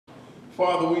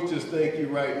Father, we just thank you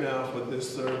right now for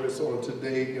this service on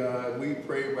today, God. We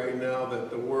pray right now that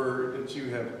the word that you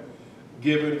have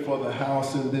given for the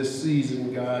house in this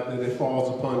season, God, that it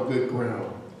falls upon good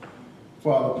ground.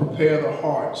 Father, prepare the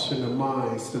hearts and the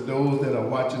minds to those that are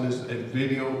watching this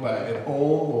video at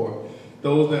home or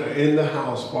those that are in the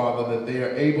house, Father, that they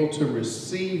are able to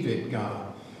receive it,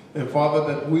 God. And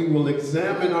Father, that we will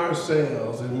examine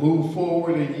ourselves and move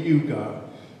forward in you, God.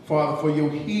 Father, for your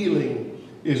healing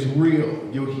is real.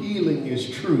 Your healing is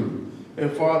true.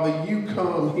 And Father, you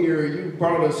come here, you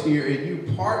brought us here, and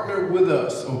you partner with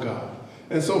us, oh God.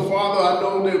 And so, Father, I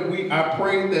know that I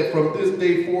pray that from this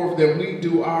day forth that we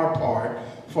do our part,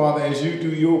 Father, as you do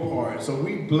your part. So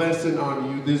we bless and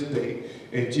honor you this day.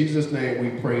 In Jesus' name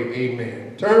we pray,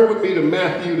 amen. Turn with me to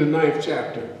Matthew, the 9th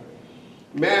chapter.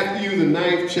 Matthew, the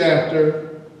 9th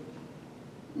chapter.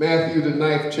 Matthew, the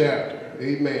 9th chapter.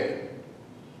 Amen.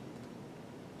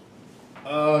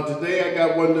 Today I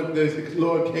got the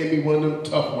Lord gave me one of them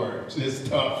tough words. It's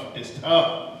tough. It's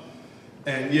tough.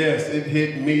 And yes, it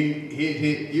hit me.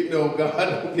 You know, God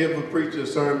don't give a preacher a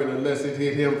sermon unless it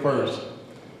hit him first.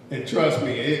 And trust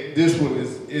me, this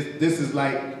is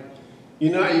like, you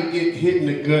know how you get hit in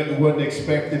the gut and wasn't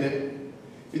expecting it?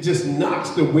 It just knocks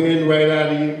the wind right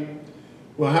out of you.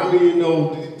 Well, how many of you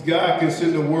know God can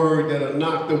send a word that'll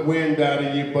knock the wind out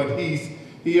of you, but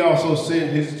he also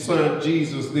sent his son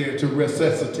Jesus there to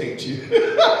resuscitate you.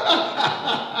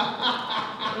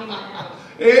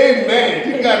 Amen.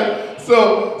 You got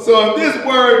so if this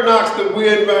word knocks the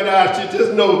wind right out, you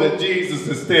just know that Jesus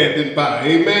is standing by.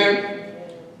 Amen.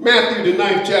 Matthew, the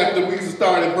 9th chapter, we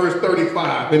start at verse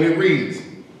 35, and it reads,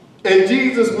 "And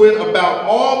Jesus went about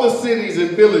all the cities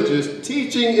and villages,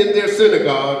 teaching in their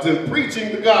synagogues and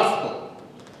preaching the gospel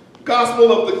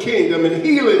of the kingdom, and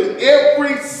healing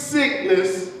every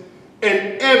sickness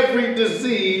and every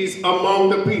disease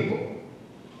among the people."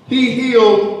 He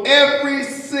healed every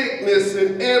sickness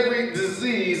and every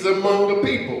disease among the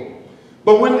people.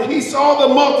 But when he saw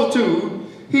the multitude,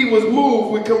 he was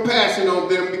moved with compassion on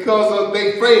them because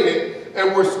they fainted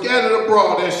and were scattered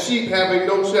abroad as sheep having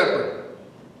no shepherd.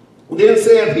 Then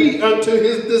said he unto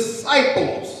his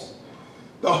disciples,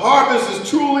 "The harvest is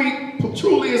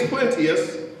truly is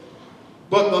plenteous,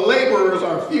 but the laborers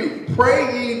are few. Pray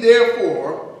ye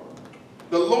therefore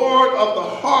the Lord of the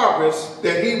harvest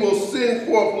that he will send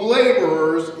forth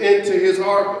laborers into his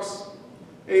harvest."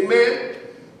 Amen.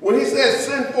 When he says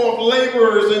send forth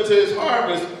laborers into his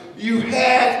harvest, you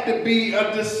have to be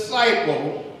a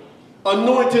disciple,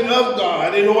 anointed of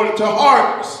God, in order to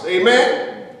harvest. Amen.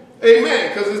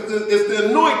 Amen. Because it's the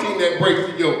anointing that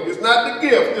breaks the yoke. It's not the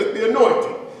gift, it's the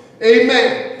anointing.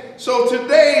 Amen. So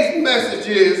today's message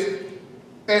is,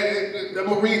 and I'm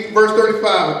going to read verse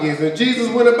 35 again. "And Jesus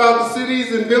went about the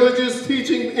cities and villages,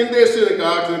 teaching in their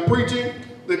synagogues and preaching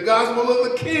the gospel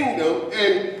of the kingdom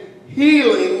and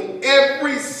healing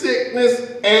every sickness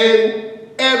and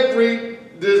every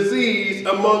disease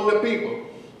among the people."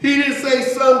 He didn't say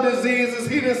some diseases.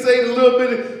 He didn't say a little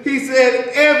bit. He said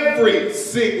every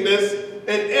sickness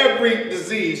and every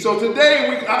disease. So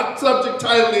today our subject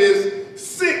title is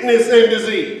sickness and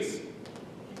disease.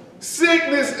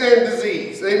 Sickness and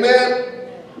disease. Amen.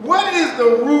 What is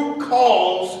the root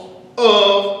cause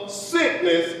of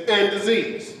sickness and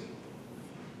disease?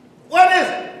 What is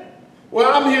it?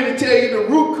 Well, I'm here to tell you the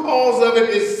root cause of it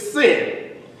is sin.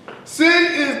 Sin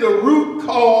is the root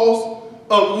cause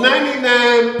of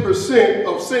 99%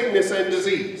 of sickness and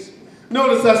disease.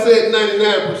 Notice I said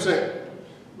 99%.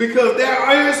 Because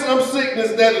there is some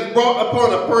sickness that is brought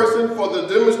upon a person for the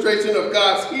demonstration of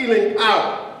God's healing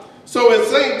power. So in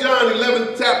St. John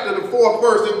 11th chapter, the 4th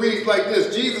verse, it reads like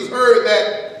this. Jesus heard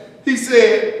that, he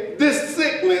said, "This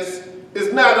sickness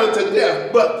is not unto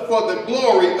death, but for the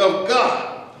glory of God,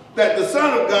 that the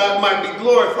Son of God might be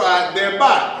glorified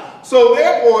thereby." So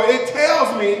therefore, it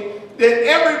tells me that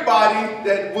everybody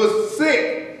that was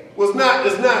sick is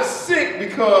not sick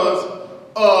because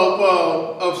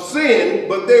of sin,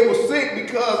 but they were sick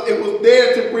because it was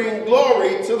there to bring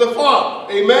glory to the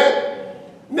Father. Amen?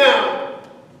 Now,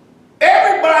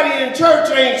 everybody in church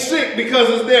ain't sick because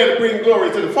it's there to bring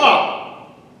glory to the Father.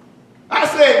 I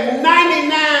said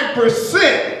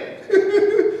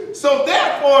 99%. So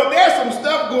therefore, there's some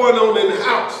stuff going on in the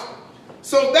house.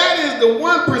 So that is the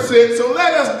 1%, so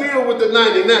let us deal with the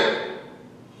 99.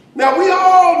 Now, we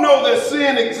all know that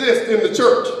sin exists in the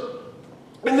church.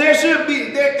 And it should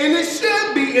be in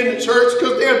the church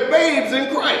because they're babes in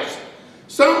Christ.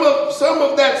 Some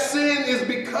of that sin is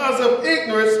because of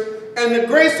ignorance, and the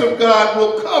grace of God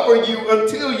will cover you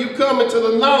until you come into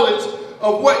the knowledge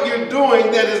of what you're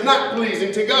doing that is not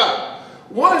pleasing to God.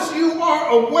 Once you are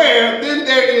aware, then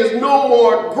there is no no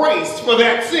more grace for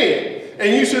that sin,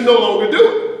 and you should no longer do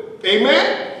it.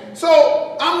 Amen?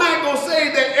 So I'm not going to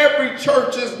say that every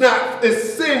church is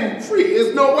sin-free.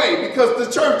 There's no way, because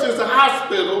the church is a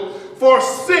hospital for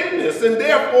sickness, and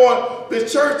therefore the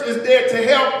church is there to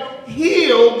help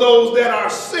heal those that are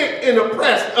sick and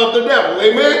oppressed of the devil.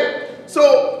 Amen?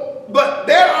 So, but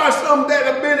there are some that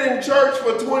have been in church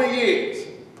for 20 years.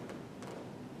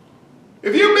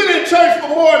 If you've been in church for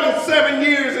more than 7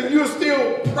 years and you're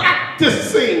still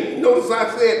practicing, notice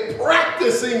I said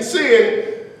practicing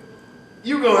sin,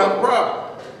 you're going to have a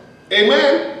problem.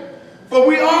 Amen? For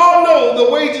we all know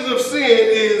the wages of sin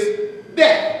is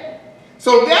death.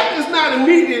 So death is not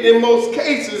immediate in most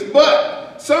cases,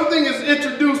 but something is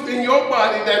introduced in your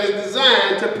body that is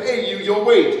designed to pay you your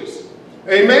wages.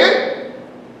 Amen?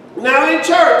 Now in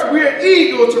church, we're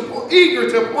eager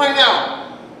to point out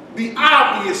the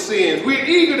obvious sins. We're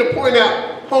eager to point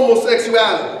out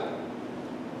homosexuality.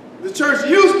 The church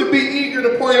used to be eager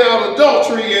to point out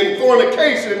adultery and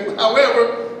fornication.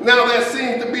 However, now that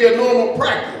seems to be a normal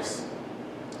practice.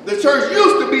 The church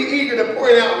used to be eager to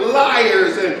point out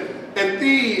liars and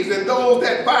thieves and those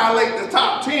that violate the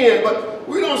top 10, but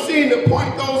we don't seem to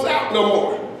point those out no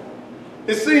more.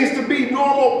 It seems to be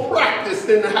normal practice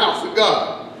in the house of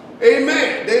God.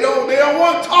 Amen. They don't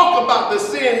want to talk about the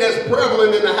sin that's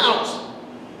prevalent in the house.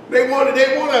 They want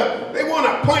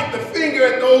to point the finger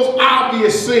at those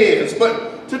obvious sins.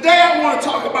 But today I want to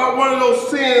talk about one of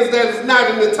those sins that is not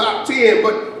in the top 10,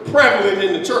 but prevalent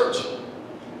in the church.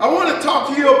 I want to talk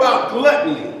to you about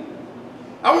gluttony.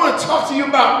 I want to talk to you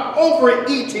about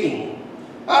overeating.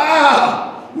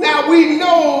 Now we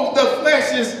know the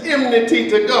flesh is enmity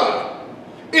to God.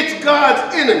 It's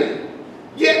God's enemy.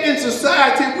 Yet in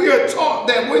society, we are taught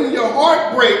that when your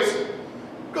heart breaks,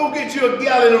 go get you a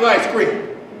gallon of ice cream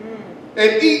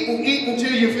and eat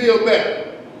until you feel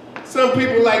better. Some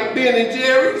people like Ben and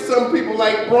Jerry, some people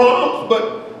like Brahms,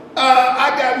 but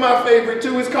I got my favorite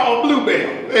too. It's called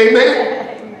Bluebell.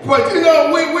 Amen? But you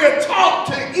know, we're taught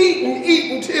to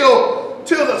eat until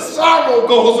the sorrow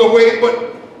goes away,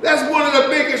 but that's one of the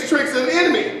biggest tricks of the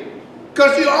enemy,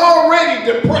 because you're already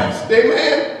depressed.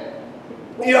 Amen?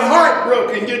 You're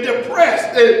heartbroken, you're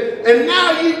depressed, and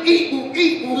now you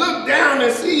eat and look down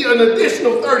and see an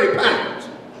additional 30 pounds.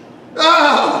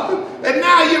 And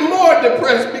now you're more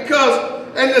depressed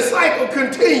and the cycle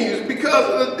continues because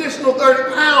of the additional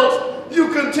 30 pounds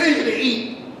you continue to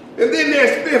eat. And then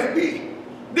there's 50,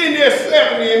 then there's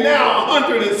 70, and now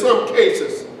 100 in some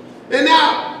cases. And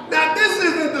now this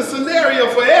isn't the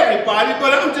scenario for everybody,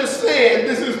 but I'm just saying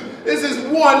this is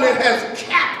one that has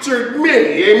captured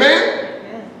many. Amen?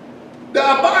 The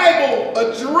Bible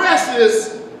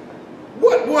addresses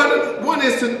what one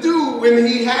is to do when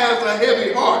he has a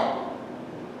heavy heart.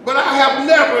 But I have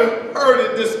never heard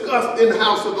it discussed in the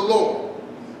house of the Lord.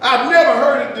 I've never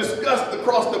heard it discussed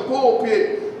across the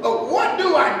pulpit of what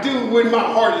do I do when my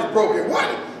heart is broken?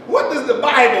 What does the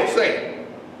Bible say?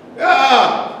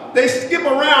 They skip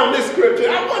around this scripture.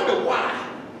 I wonder why.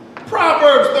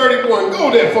 Proverbs 31,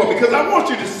 go there for me, because I want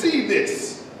you to see this.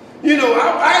 You know,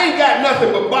 I ain't got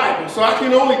nothing but Bible, so I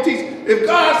can only teach. If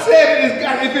God said it,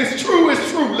 if it's true,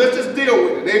 it's true. Let's just deal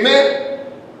with it. Amen?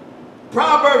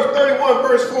 Proverbs 31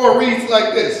 verse 4 reads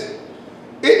like this.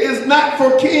 It is not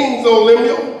for kings, O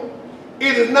Lemuel.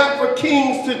 It is not for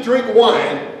kings to drink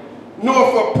wine,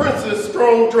 nor for princes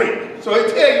strong drink. So I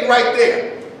tell you right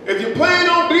there, if you plan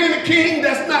on being a king,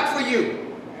 that's not for you.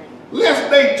 Lest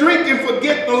they drink and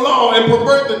forget the law and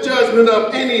pervert the judgment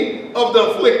of any of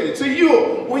the afflicted. So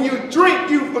when you drink,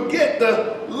 you forget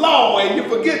the law and you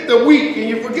forget the weak and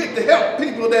you forget to help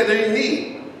people that are in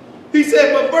need. He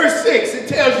said, but verse 6, it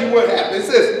tells you what happened. It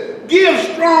says, give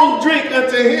strong drink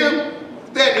unto him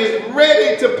that is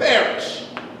ready to perish.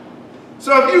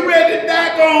 So if you're ready to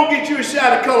die, go on, get you a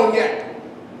shot of cognac.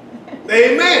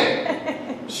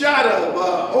 Amen. Shot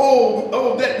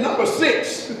of, that number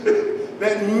 6.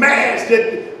 That mash,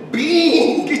 that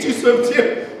bean, get you some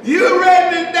tip. You're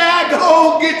ready to die, go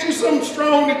on, get you some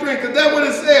strong to drink, because that's what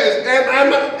it says.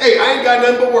 And I ain't got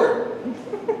nothing but word.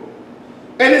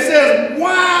 And it says,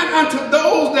 wine unto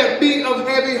those that be of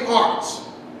heavy hearts.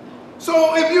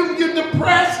 So if you're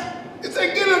depressed, it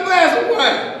said, get a glass of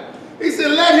wine. He said,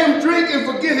 let him drink and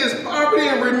forget his poverty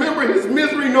and remember his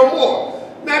misery no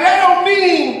more. Now that don't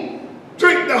mean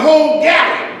drink the whole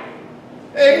gallon.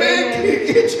 Amen.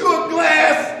 Get you a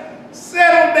glass,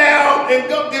 settle down, and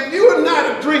go. If you are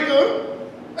not a drinker,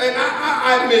 and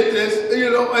I admit this, you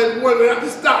know, and when I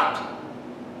stopped.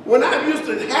 When I used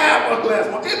to have a glass,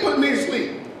 it put me to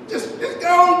sleep. Just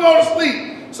go to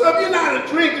sleep. So if you're not a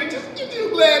drinker, just get you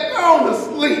a glass, go on to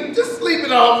sleep. Just sleep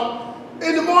it off.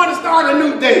 In the morning, start a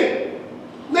new day.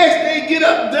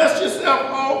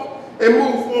 and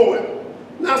move forward.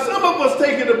 Now, some of us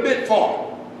take it a bit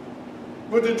far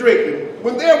with the drinking.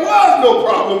 When there was no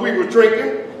problem, we were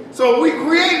drinking. So we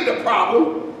created a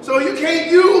problem. So you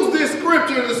can't use this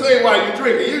scripture to say why you're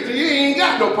drinking. You ain't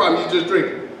got no problem, you just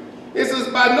drinking. It says,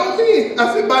 by no means,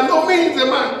 I said, by no means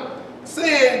am I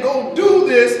saying go do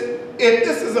this if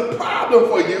this is a problem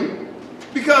for you,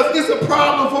 because it's a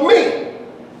problem for me.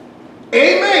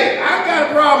 Amen. I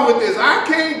got a problem with this. I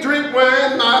can't drink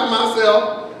wine by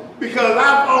myself because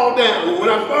I fall down. And when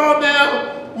I fall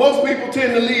down, most people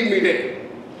tend to leave me there,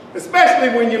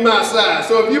 especially when you're my size.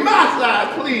 So if you're my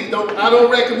size, please I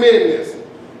don't recommend this,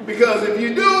 because if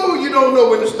you do, you don't know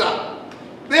when to stop.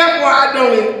 Therefore, I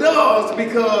don't indulge,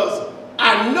 because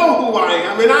I know who I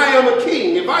am, and I am a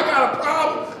king. If I got a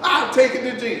problem, I'll take it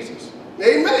to Jesus.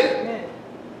 Amen.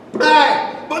 All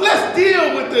right, but let's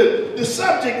deal with the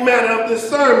subject matter of this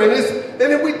sermon. And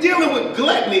then we're dealing with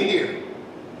gluttony here.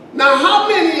 Now, how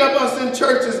many of us in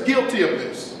church is guilty of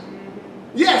this?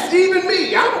 Yes, even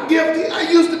me. I'm guilty. I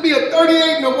used to be a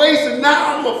 38 in the waist, and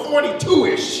now I'm a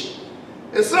 42-ish.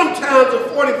 And sometimes a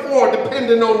 44,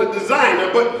 depending on the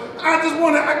designer. But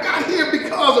I got here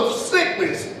because of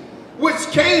sickness, which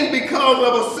came because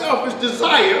of a selfish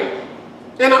desire.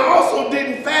 And I also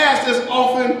didn't fast as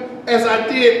often as I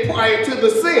did prior to the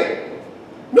sin.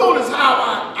 Notice how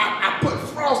I put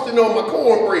frosting on my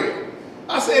cornbread.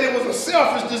 I said it was a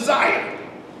selfish desire.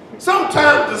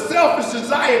 Sometimes the selfish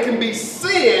desire can be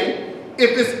sin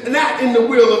if it's not in the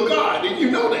will of God, and you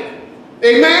know that.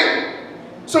 Amen?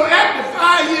 So after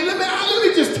 5 years, let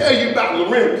me just tell you about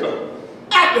Lorenzo.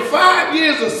 After 5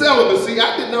 years of celibacy,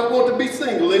 I did not want to be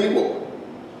single anymore.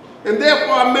 And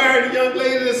therefore I married a young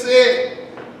lady that said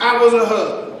I was a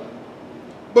husband.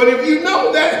 But if you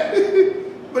know that,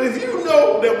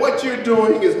 what you're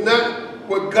doing is not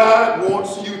what God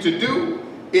wants you to do,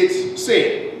 it's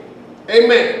sin.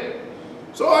 Amen.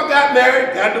 So I got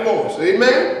married, got divorced.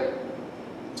 Amen.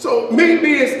 So me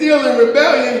being still in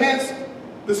rebellion, hence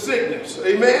the sickness.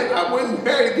 Amen. I wasn't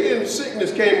married again,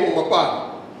 sickness came on my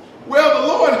body. Well, the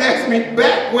Lord has me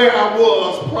back where I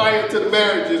was prior to the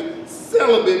marriages,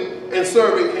 celibate and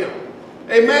serving Him.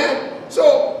 Amen.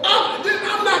 So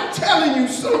I'm not telling you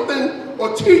something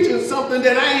or teaching something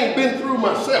that I ain't been through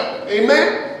myself.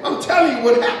 Amen. I'm telling you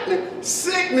what happened.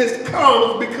 Sickness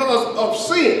comes because of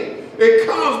sin. It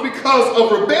comes because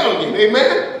of rebellion.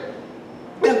 Amen.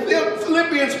 In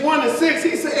Philippians 1:6,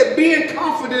 he said, being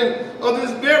confident of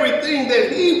this very thing,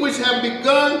 that he which have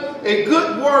begun a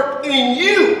good work in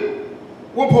you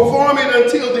will perform it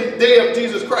until the day of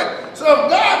Jesus Christ. So if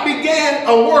God began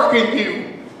a work in you,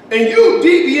 and you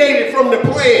deviated from the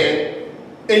plan,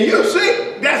 and you're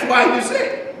sick, that's why you're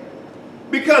sick.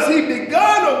 Because He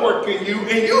begun a work in you,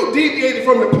 and you deviated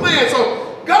from the plan.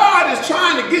 So God is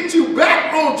trying to get you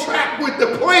back on track with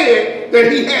the plan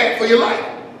that He had for your life.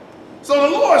 So the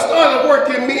Lord started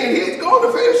working in me, and He's going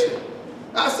to finish it.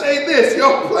 I say this,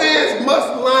 your plans must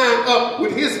line up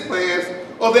with His plans,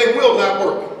 or they will not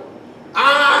work.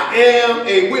 I am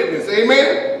a witness,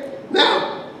 amen?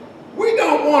 Now, we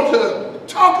don't want to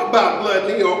talk about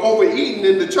gluttony or overeating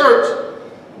in the church,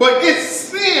 but it's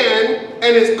sin,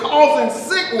 and it's causing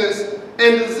sickness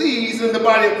and disease in the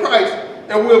body of Christ,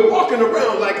 and we're walking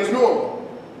around like it's normal.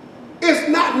 It's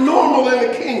not normal in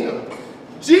the kingdom.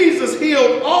 Jesus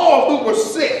healed all who were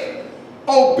sick.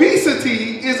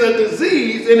 Obesity is a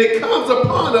disease, and it comes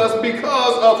upon us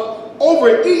because of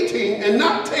overeating and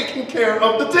not taking care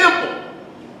of the temple.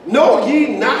 Know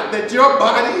ye not that your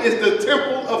body is the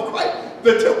temple of Christ,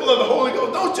 the temple of the Holy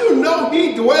Ghost? Don't you know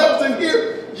He dwells in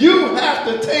here? You have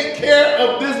to take care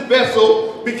of this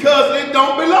vessel because it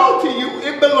don't belong to you.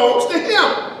 It belongs to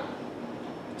Him.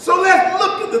 So let's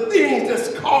look at the things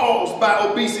that's caused by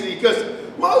obesity, because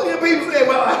most of the people say,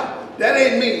 well, that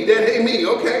ain't me. That ain't me.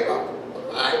 Okay, well,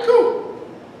 all right, cool.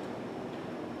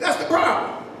 That's the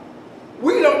problem.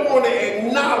 We don't want to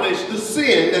acknowledge the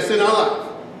sin that's in our life.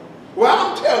 Well,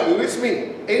 I'm telling you, it's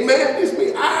me. Amen? It's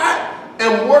me. I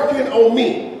am working on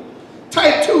me.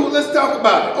 Type 2, let's talk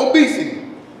about it. Obesity.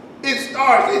 It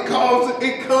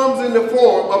comes in the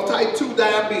form of type 2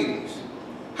 diabetes,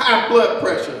 high blood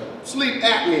pressure, sleep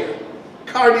apnea,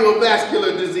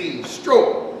 cardiovascular disease,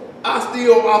 stroke,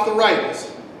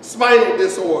 osteoarthritis, spinal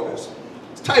disorders.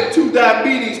 Type 2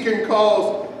 diabetes can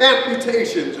cause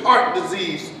amputations, heart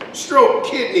disease, stroke,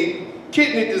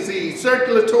 kidney disease,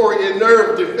 circulatory and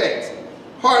nerve defects,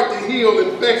 hard to heal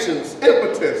infections,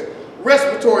 impotence,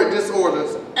 respiratory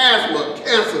disorders, asthma,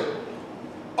 cancer.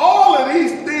 All of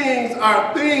these things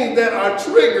are things that are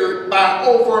triggered by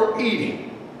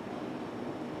overeating.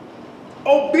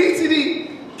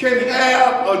 Obesity can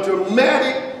have a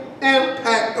dramatic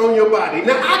impact on your body. body.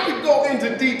 Now, I could go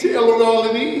into detail on all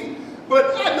of these,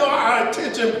 but I know our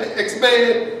attention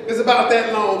span is about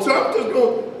that long. So I'm just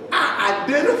going, I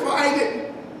identified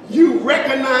it. You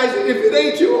recognize it. If it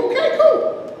ain't you, okay,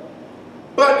 cool.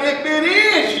 But if it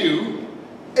is you,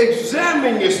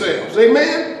 examine yourselves.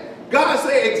 Amen? God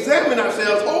said, examine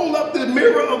ourselves. Hold up the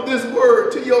mirror of this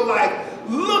word to your life.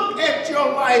 Look at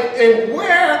your life and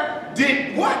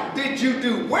what did you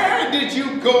do? Where did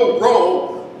you go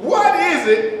wrong? What is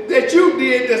it that you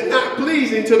did that's not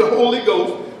pleasing to the Holy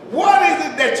Ghost? What is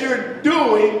it that you're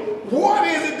doing? What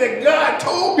is it that God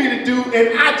told me to do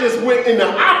and I just went in the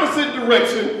opposite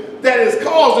direction that is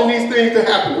causing these things to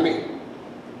happen to me?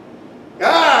 Look,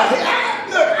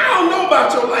 I don't know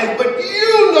about your life, but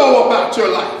you know about your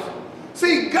life.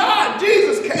 See,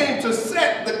 Jesus came to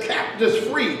set the captives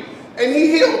free, and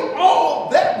he healed all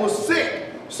that was sick.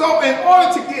 So in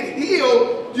order to get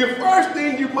healed, your first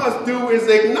thing you must do is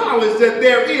acknowledge that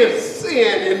there is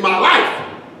sin in my life.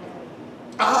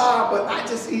 But I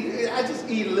just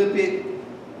eat a little bit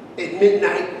at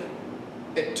midnight,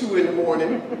 at 2 in the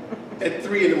morning, at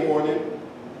 3 in the morning.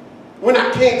 When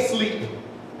I can't sleep,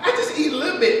 I just eat a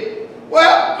little bit.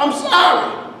 Well, I'm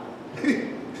sorry.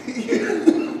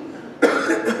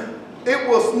 It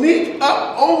will sneak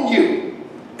up on you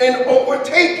and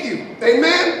overtake you.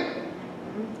 Amen?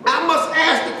 I must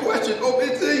ask the question, let me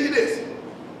tell you this.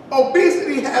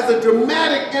 Obesity has a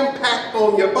dramatic impact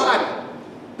on your body.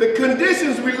 The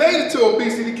conditions related to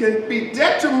obesity can be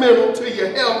detrimental to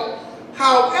your health.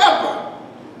 However,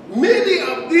 many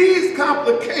of these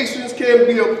complications can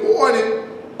be avoided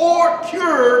or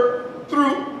cured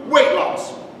through weight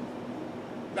loss.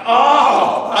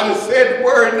 Oh, I just said the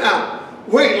word now.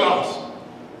 Weight loss.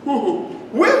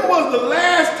 When was the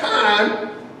last time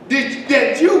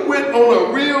that you went on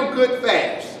a real good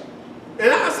fast?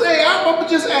 And I say, I'm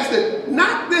just asking,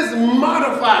 not this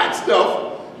modified stuff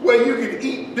where you can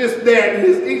eat this, that, and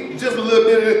this, eat just a little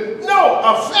bit of it. No,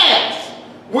 a fast.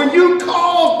 When you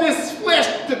cause this flesh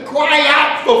to cry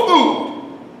out for food.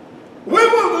 When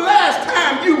was the last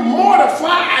time you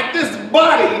mortified this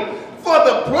body for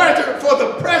the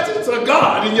presence of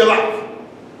God in your life?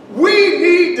 We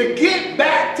need to get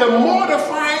back to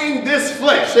mortifying this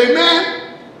flesh. Amen?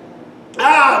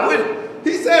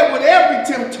 He said with every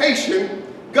temptation,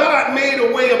 God made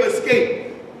a way of escape.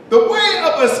 The way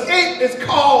of escape is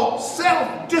called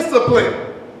self-discipline.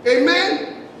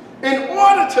 Amen? In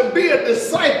order to be a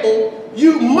disciple,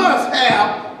 you must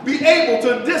be able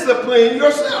to discipline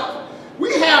yourself.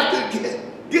 We have to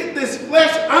get this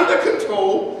flesh under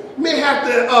control. Many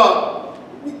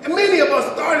of us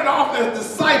started off as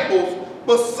disciples,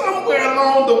 but somewhere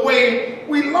along the way,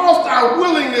 we lost our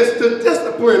willingness to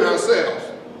discipline ourselves.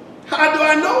 How do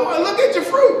I know? Well, look at your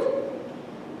fruit.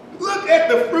 Look at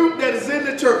the fruit that is in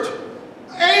the church.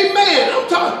 Amen. I'm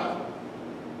talking.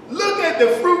 Look at the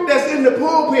fruit that's in the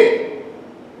pulpit.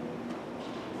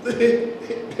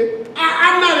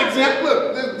 I'm not exempt.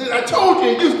 Look, I told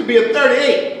you it used to be a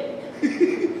 38.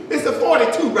 It's a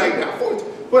 42 right now. 42.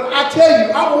 But I tell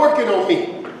you, I'm working on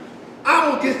me.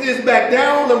 I'm going to get this back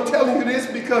down. I'm telling you this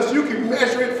because you can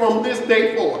measure it from this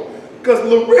day forward. Because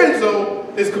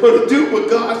Lorenzo is going to do what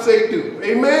God say do.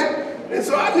 Amen? And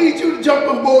so I need you to jump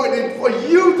on board and for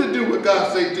you to do what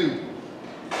God say do.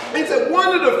 He said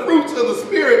one of the fruits of the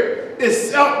Spirit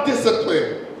is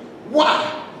self-discipline.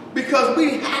 Why? Because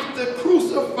we have to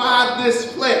crucify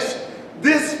this flesh.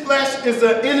 This flesh is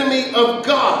an enemy of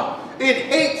God. It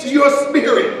hates your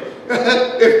spirit.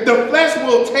 If the flesh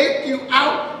will take you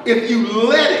out, if you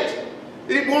let it,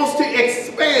 it wants to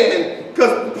expand.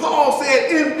 Because Paul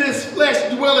said, in this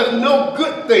flesh dwelleth no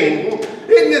good thing.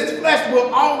 In this flesh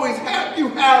will always have you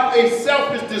have a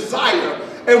selfish desire.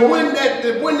 And when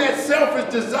that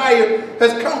selfish desire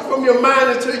has come from your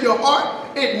mind into your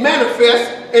heart, it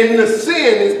manifests and the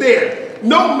sin is there.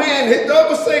 No man has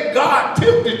ever said God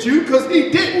tempted you because he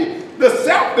didn't. The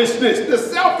selfishness, the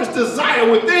selfish desire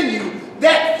within you,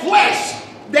 that flesh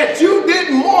that you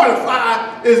didn't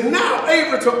mortify is now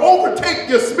able to overtake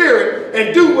your spirit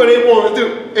and do what it want to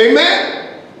do.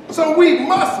 Amen? So we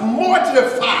must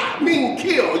mortify, meaning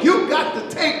kill. You got to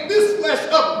take this flesh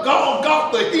up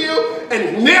Golgotha hill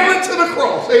and nail it to the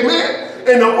cross. Amen?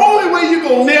 And the only way you're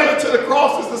going to nail it to the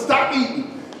cross is to stop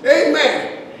eating.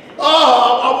 Amen?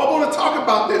 I want to talk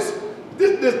about this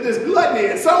gluttony.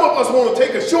 And some of us want to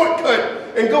take a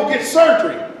shortcut and go get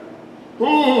surgery.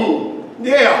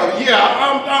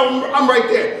 I'm right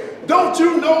there. Don't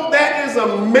you know that is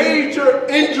a major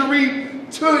injury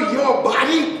to your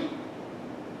body?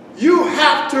 You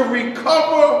have to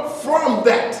recover from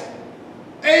that.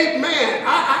 Amen.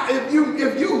 If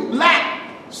you lack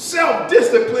self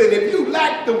self-discipline, if you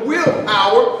lack the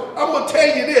willpower, I'm going to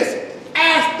tell you this.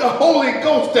 Ask the Holy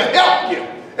Ghost to help you,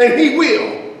 and he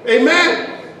will.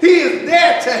 Amen? He is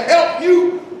there to help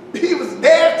you. He was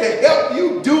there to help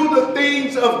you do the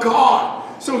things of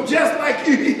God. So just like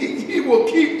he will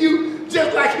keep you,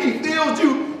 just like he fills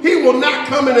you, he will not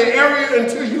come in the area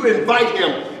until you invite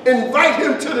him. Invite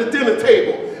him to the dinner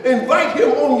table. Invite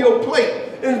him on your plate.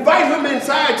 Invite him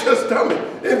inside your stomach.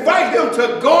 Invite him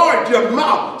to guard your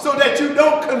mouth so that you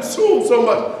don't consume so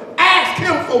much. Ask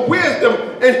him for wisdom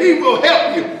and he will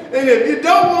help you. And if you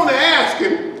don't want to ask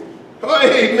him, oh,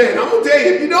 amen, I'm going to tell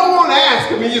you, if you don't want to ask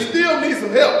him and you still need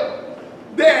some help,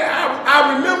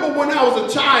 I remember when I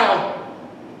was a child,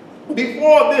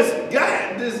 before this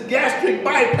gastric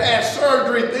bypass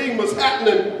surgery thing was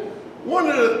happening, one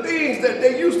of the things that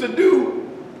they used to do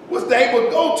was they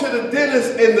would go to the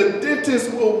dentist and the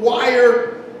dentist will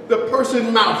wire the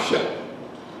person's mouth shut.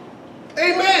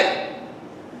 Amen.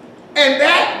 And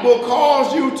that will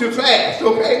cause you to fast,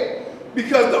 okay?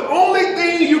 Because the only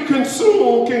thing you can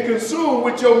consume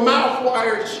with your mouth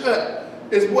wired shut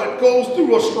is what goes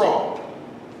through a straw.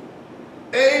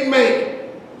 Amen.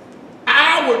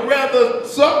 I would rather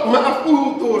suck my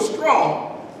food through a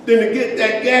straw than to get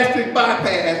that gastric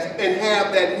bypass and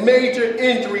have that major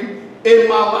injury in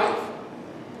my life.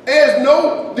 There's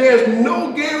no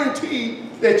guarantee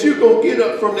that you're going to get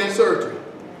up from that surgery.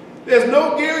 There's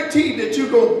no guarantee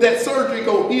that that surgery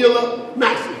going to heal up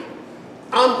nicely.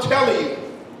 I'm telling you,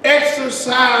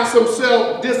 exercise some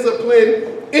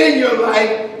self-discipline in your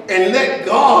life and let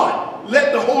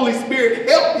the Holy Spirit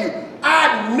help you.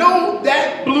 I know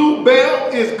that blue bell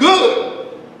is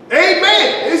good.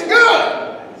 Amen. It's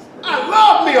good. I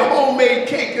love me a homemade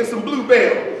cake and some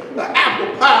bluebell, an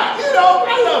apple pie. You know,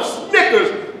 I love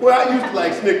Snickers. Well, I used to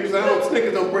like Snickers. I don't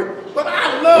Snickers don't break. But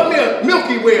I love me a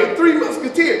Milky Way, a Three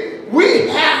Musketeers. We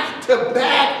have to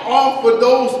back off of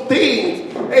those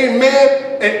things.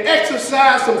 Amen. And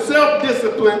exercise some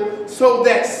self-discipline so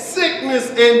that sickness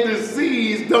and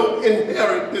disease don't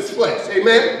inherit this flesh.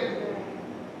 Amen.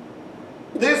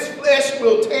 This flesh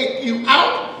will take you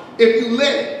out if you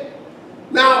let it.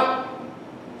 Now,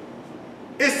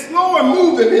 it's slower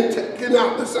moving in taking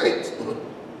out the saints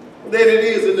than it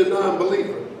is in the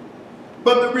non-believer.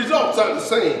 But the results are the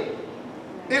same.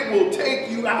 It will take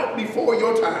you out before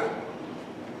your time.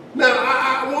 Now,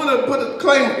 I want to put a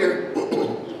claim here.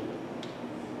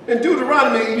 In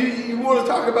Deuteronomy, you want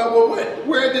to talk about, well,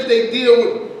 where did they deal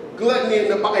with gluttony in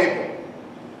the Bible?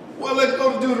 Well, let's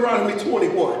go to Deuteronomy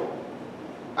 21.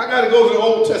 I got to go to the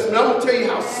Old Testament. I'm going to tell you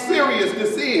how serious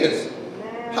this is.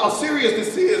 How serious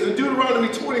this is. In Deuteronomy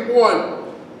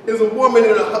 21, there's a woman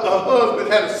and a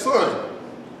husband had a son.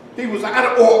 He was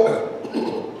out of order.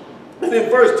 And in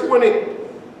verse 20,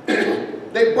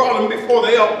 they brought him before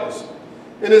the elders.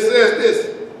 And it says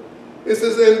this. It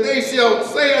says, and they shall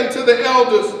say unto the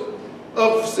elders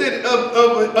of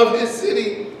his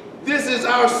city, this is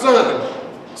our son,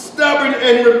 stubborn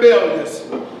and rebellious.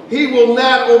 He will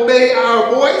not obey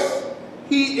our voice.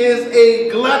 He is a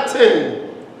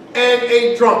glutton and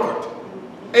a drunkard.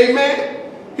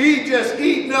 Amen. He just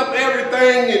eating up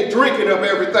everything and drinking up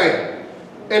everything.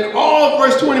 And all,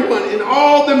 verse 21, and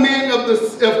all the men of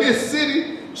his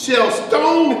city shall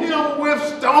stone him with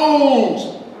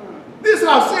stones. This is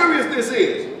how serious this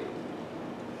is.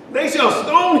 They shall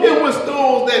stone him with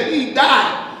stones that he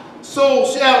die. So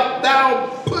shalt thou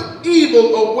put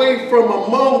evil away from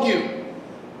among you.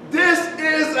 This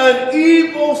is an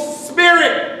evil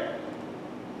spirit.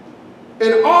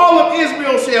 And all of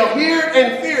Israel shall hear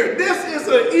and fear. This is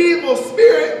an evil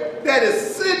spirit that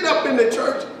is sitting up in the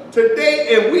church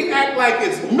today, and we act like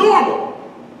it's normal.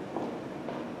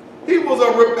 He was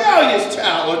a rebellious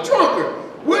child, a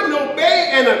drunkard, wouldn't obey,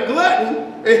 and a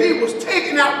glutton, and he was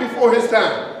taken out before his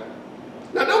time.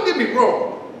 Now, don't get me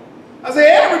wrong. I say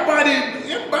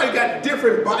everybody got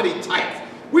different body types.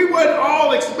 We weren't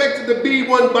all expected to be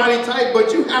one body type,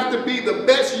 but you have to be the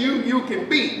best you can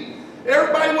be.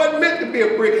 Everybody wasn't meant to be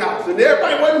a brick house, and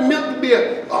everybody wasn't meant to be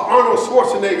a Arnold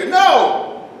Schwarzenegger.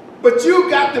 No, but you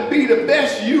got to be the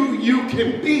best you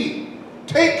can be.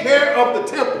 Take care of the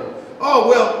temple. Oh,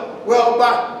 well,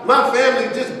 my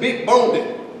family just big boned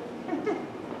it.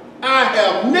 I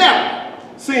have never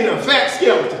seen a fat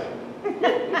skeleton.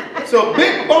 So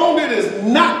big boned is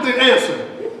not the answer.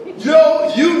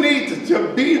 Yo, you need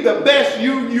to be the best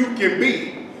you can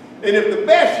be. And if the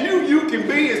best you can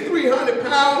be is 300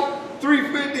 pounds,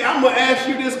 350, I'm going to ask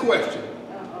you this question.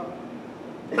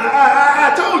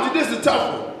 I told you this is a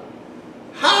tough one.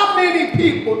 How many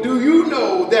people do you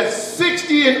know that's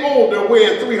 60 and older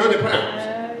weighing 300 pounds?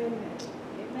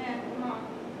 Amen. Come on.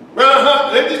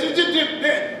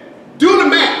 Do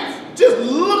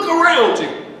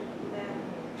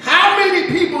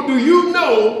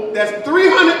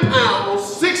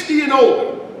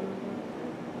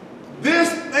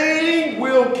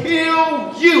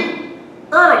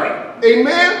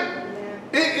Amen?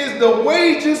 It is the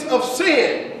wages of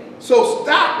sin. So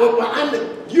stop.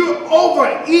 You're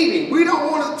overeating. We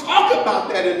don't want to talk about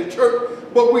that in the church.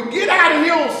 But we get out of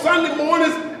here on Sunday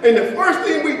mornings, and the first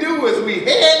thing we do is we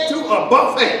head to a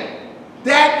buffet.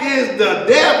 That is the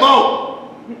devil.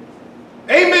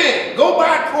 Amen. Go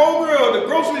by Kroger or the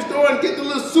grocery store and get the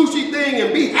little sushi thing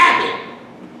and be happy.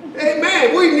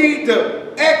 Amen. We need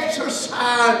to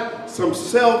exercise some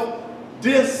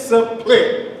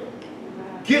self-discipline.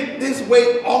 Get this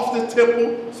weight off the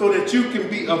temple so that you can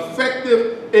be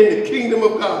effective in the kingdom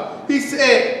of God. He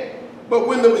said,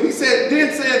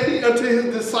 then said he unto his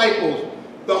disciples,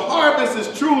 the harvest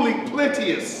is truly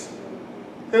plenteous,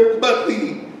 but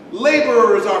the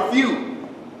laborers are few.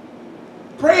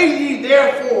 Pray ye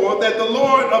therefore that the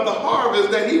Lord of the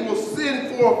harvest, that he will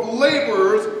send forth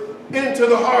laborers into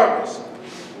the harvest.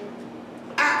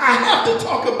 I have to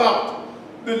talk about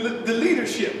the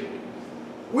leadership.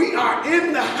 We are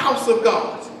in the house of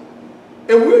God,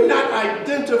 and we're not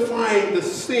identifying the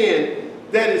sin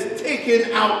that is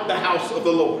taken out the house of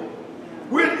the Lord.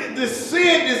 The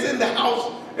sin is in the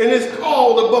house, and it's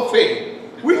called a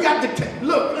buffet. We got to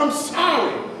look, I'm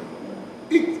sorry.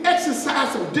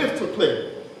 Exercise some discipline.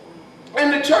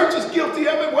 And the church is guilty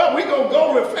of it. Well, we're going to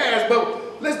go on a fast,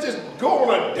 but let's just go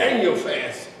on a Daniel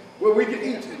fast where we can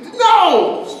eat.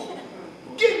 No!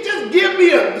 Just give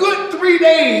me a good 3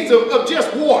 days of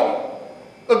just water.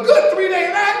 A good 3 days.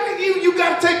 You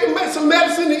got to take some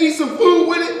medicine and eat some food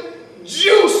with it.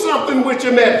 Do something with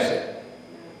your medicine.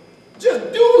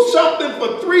 Just do something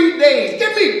for 3 days.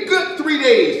 Give me a good 3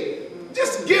 days.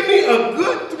 Just give me a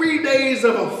good 3 days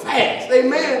of a fast.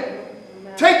 Amen.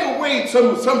 Take away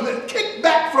something, kick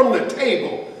back from the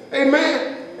table.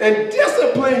 Amen. And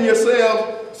discipline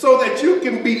yourself so that you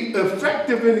can be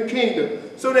effective in the kingdom.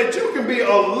 So that you can be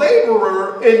a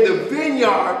laborer in the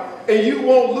vineyard and you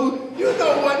won't lose. You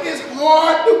know what? It's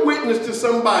hard to witness to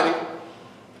somebody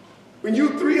when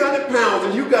you're 300 pounds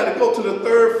and you got to go to the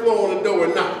 3rd floor on the door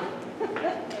and knock.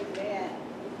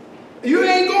 You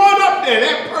ain't going up there.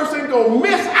 That person going to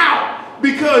miss out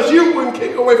because you wouldn't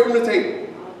kick away from the table.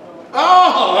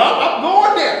 Oh, I'm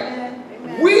going there.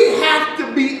 We have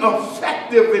to be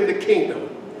effective in the kingdom.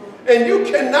 And you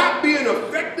cannot be an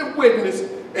effective witness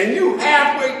and you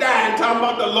halfway dying talking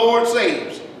about the Lord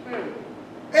saves.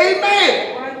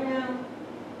 Amen. Right now.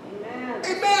 Amen.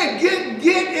 Amen. Get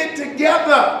it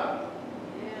together.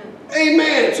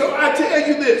 Amen. So I tell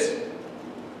you this.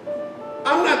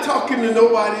 I'm not talking to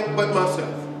nobody but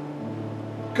myself.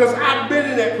 Because I've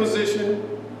been in that position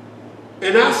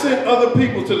and I sent other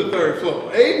people to the 3rd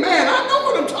floor. Amen. I know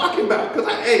what I'm talking about. Because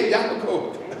y'all can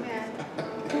go.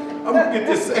 I'm going to get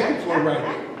this 2nd floor right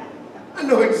here. I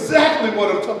know exactly what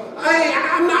I'm talking.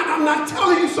 I'm not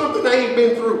telling you something I ain't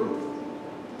been through.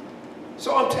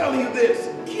 So I'm telling you this.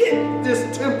 Get this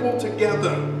temple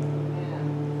together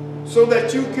so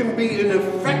that you can be an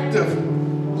effective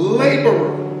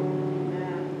laborer.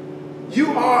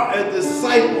 You are a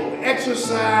disciple.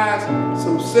 Exercise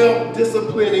some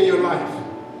self-discipline in your life.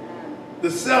 The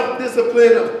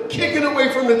self-discipline of kicking away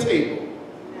from the table.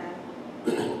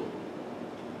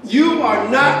 You are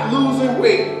not losing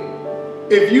weight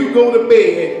if you go to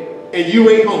bed and you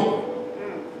ain't hungry.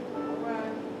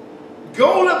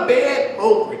 Go to bed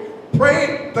hungry.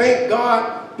 Pray, thank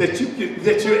God that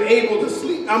you're able to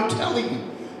sleep. I'm telling you.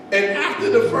 And after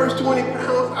the first 20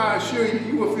 pounds, I assure you,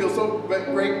 you will feel so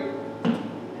great.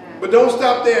 But don't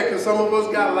stop there because some of us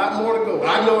got a lot more to go.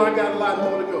 I know I got a lot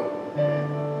more to go.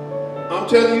 I'm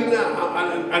telling you now,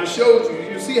 I showed you.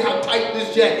 You see how tight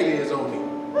this jacket is on me.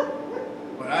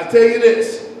 But I tell you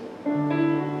this,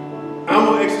 I'm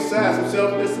going to exercise some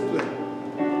self-discipline.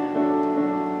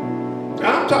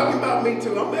 I'm talking about me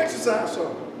too. I'm going to exercise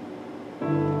some.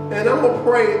 And I'm going to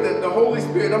pray that the Holy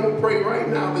Spirit, I'm going to pray right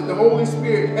now that the Holy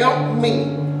Spirit help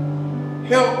me,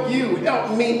 help you,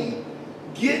 help me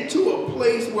get to a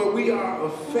place where we are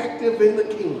effective in the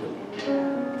kingdom.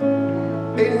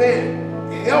 Amen.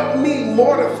 Help me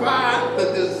mortify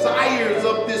the desires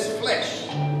of this flesh.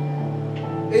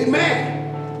 Amen.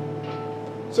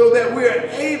 So that we're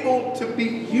able to be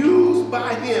used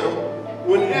by him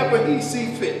whenever he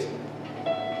sees fit.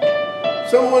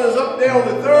 Someone is up there on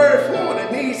the 3rd floor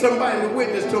that needs somebody to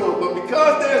witness to them, but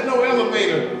because there's no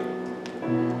elevator,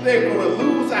 they're going to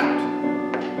lose out.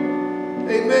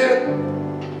 Amen.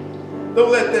 Don't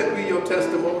let that be your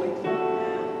testimony.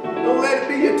 Don't let it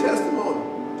be your testimony.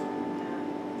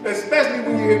 Especially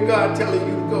when you hear God telling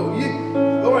you to go.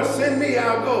 Lord, send me,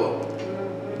 I'll go.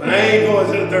 But I ain't going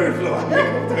to the 3rd floor. I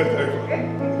can't go to the 3rd floor.